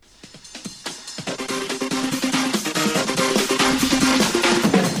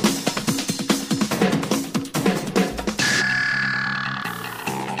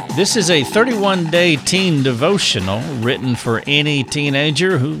This is a 31-day teen devotional written for any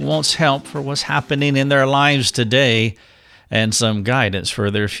teenager who wants help for what's happening in their lives today and some guidance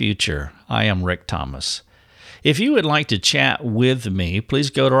for their future. I am Rick Thomas. If you would like to chat with me, please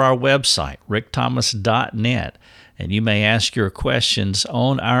go to our website, rickthomas.net, and you may ask your questions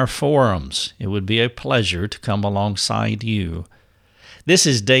on our forums. It would be a pleasure to come alongside you. This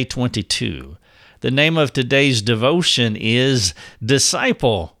is day 22. The name of today's devotion is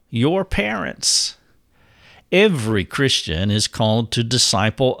Disciple Your Parents. Every Christian is called to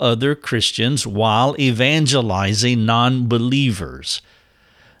disciple other Christians while evangelizing non-believers.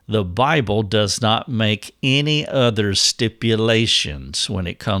 The Bible does not make any other stipulations when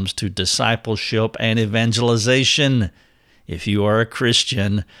it comes to discipleship and evangelization. If you are a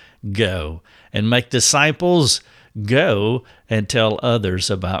Christian, go and make disciples. Go and tell others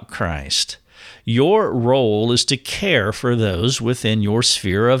about Christ. Your role is to care for those within your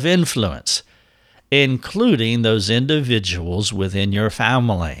sphere of influence, including those individuals within your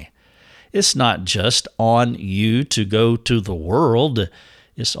family. It's not just on you to go to the world.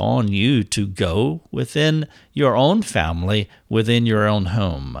 It's on you to go within your own family, within your own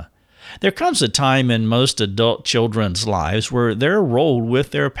home. There comes a time in most adult children's lives where their role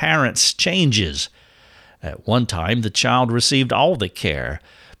with their parents changes. At one time, the child received all the care,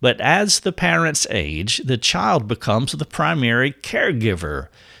 but as the parents age, the child becomes the primary caregiver.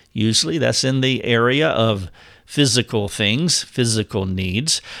 Usually that's in the area of physical things, physical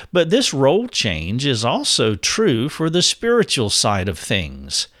needs, but this role change is also true for the spiritual side of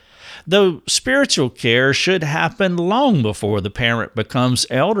things. Though spiritual care should happen long before the parent becomes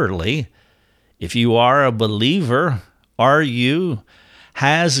elderly, if you are a believer,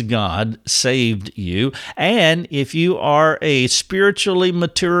 has God saved you? And if you are a spiritually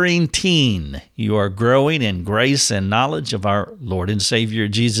maturing teen, you are growing in grace and knowledge of our Lord and Savior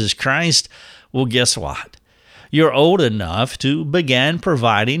Jesus Christ, well, guess what? You're old enough to begin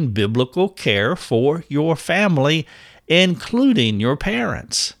providing biblical care for your family, including your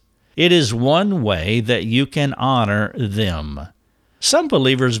parents. It is one way that you can honor them. Some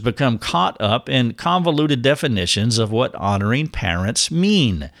believers become caught up in convoluted definitions of what honoring parents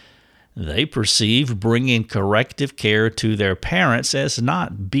mean. They perceive bringing corrective care to their parents as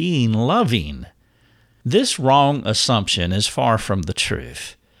not being loving. This wrong assumption is far from the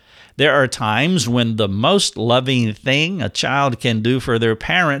truth. There are times when the most loving thing a child can do for their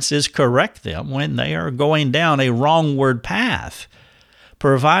parents is correct them when they are going down a wrongward path.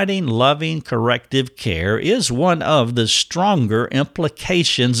 Providing loving corrective care is one of the stronger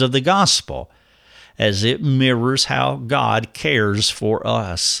implications of the gospel, as it mirrors how God cares for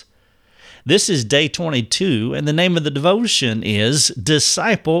us. This is day 22, and the name of the devotion is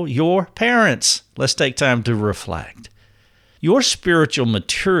Disciple Your Parents. Let's take time to reflect. Your spiritual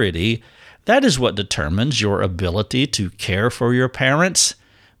maturity, that is what determines your ability to care for your parents.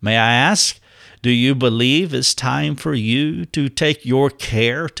 May I ask, do you believe it's time for you to take your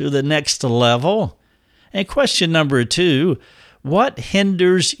care to the next level? And question number 2, what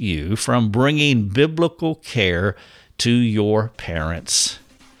hinders you from bringing biblical care to your parents?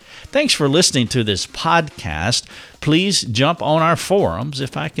 Thanks for listening to this podcast. Please jump on our forums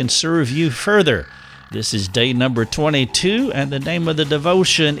if I can serve you further. This is day number 22, and the name of the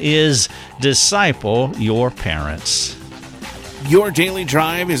devotion is Disciple Your Parents. Your Daily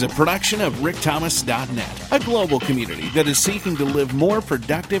Drive is a production of rickthomas.net, a global community that is seeking to live more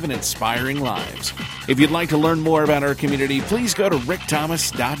productive and inspiring lives. If you'd like to learn more about our community, please go to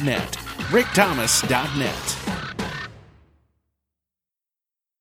rickthomas.net. rickthomas.net.